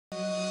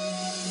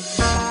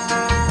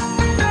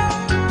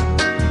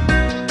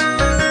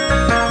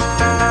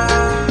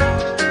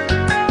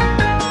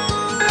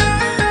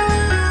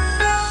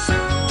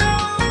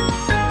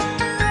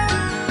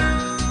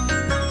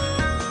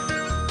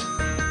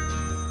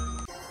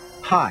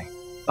Hi,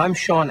 I'm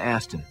Sean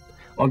Astin.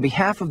 On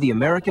behalf of the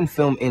American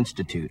Film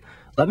Institute,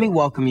 let me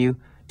welcome you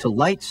to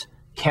Lights,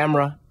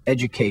 Camera,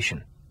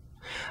 Education.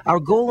 Our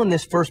goal in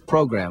this first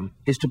program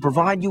is to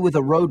provide you with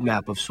a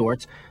roadmap of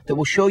sorts that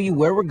will show you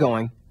where we're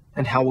going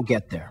and how we'll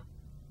get there.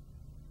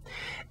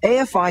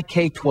 AFI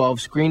K-12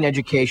 Screen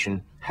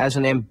Education has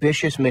an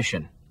ambitious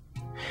mission,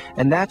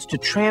 and that's to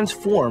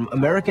transform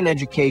American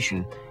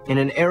education in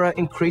an era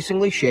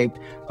increasingly shaped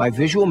by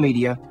visual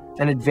media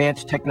and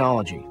advanced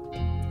technology.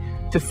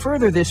 To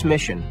further this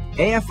mission,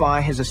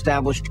 AFI has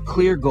established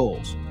clear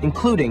goals,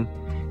 including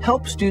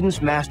help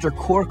students master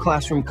core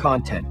classroom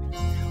content,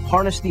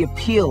 harness the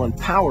appeal and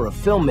power of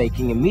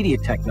filmmaking and media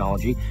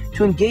technology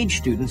to engage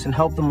students and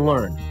help them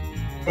learn,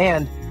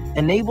 and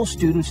enable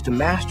students to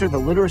master the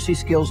literacy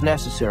skills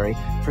necessary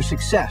for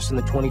success in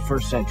the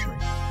 21st century.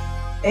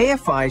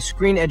 AFI's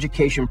screen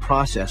education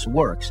process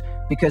works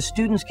because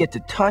students get to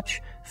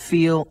touch,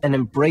 feel, and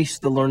embrace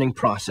the learning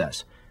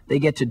process. They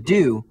get to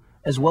do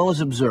as well as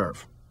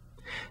observe.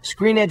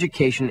 Screen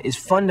education is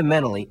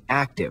fundamentally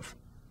active.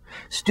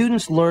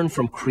 Students learn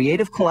from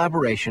creative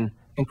collaboration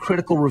and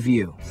critical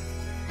review.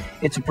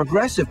 It's a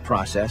progressive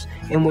process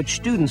in which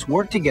students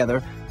work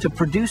together to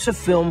produce a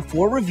film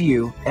for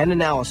review and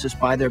analysis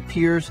by their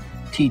peers,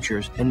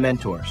 teachers, and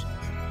mentors.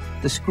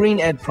 The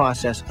Screen Ed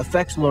process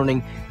affects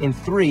learning in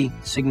three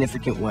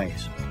significant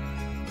ways.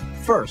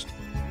 First,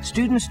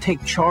 students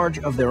take charge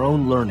of their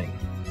own learning.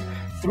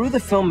 Through the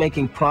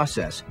filmmaking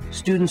process,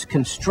 students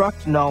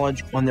construct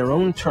knowledge on their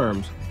own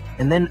terms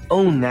and then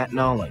own that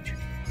knowledge.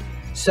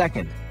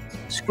 Second,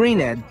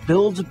 Screen Ed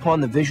builds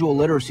upon the visual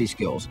literacy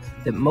skills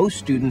that most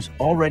students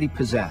already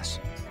possess.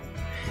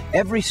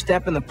 Every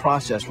step in the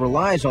process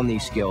relies on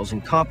these skills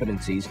and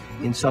competencies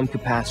in some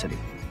capacity.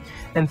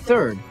 And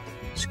third,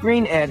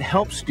 Screen Ed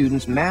helps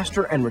students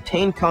master and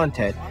retain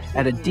content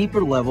at a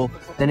deeper level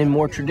than in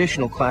more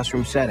traditional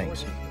classroom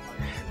settings.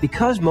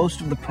 Because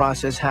most of the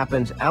process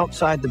happens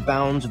outside the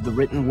bounds of the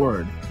written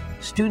word,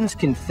 students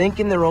can think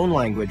in their own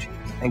language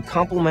and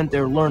complement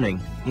their learning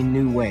in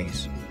new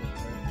ways.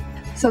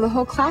 So the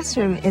whole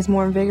classroom is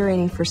more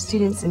invigorating for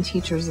students and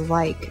teachers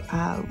alike.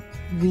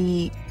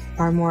 We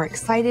are more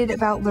excited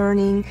about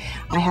learning.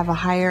 I have a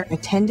higher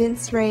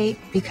attendance rate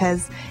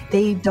because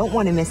they don't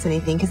want to miss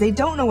anything, because they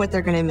don't know what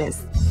they're going to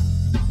miss.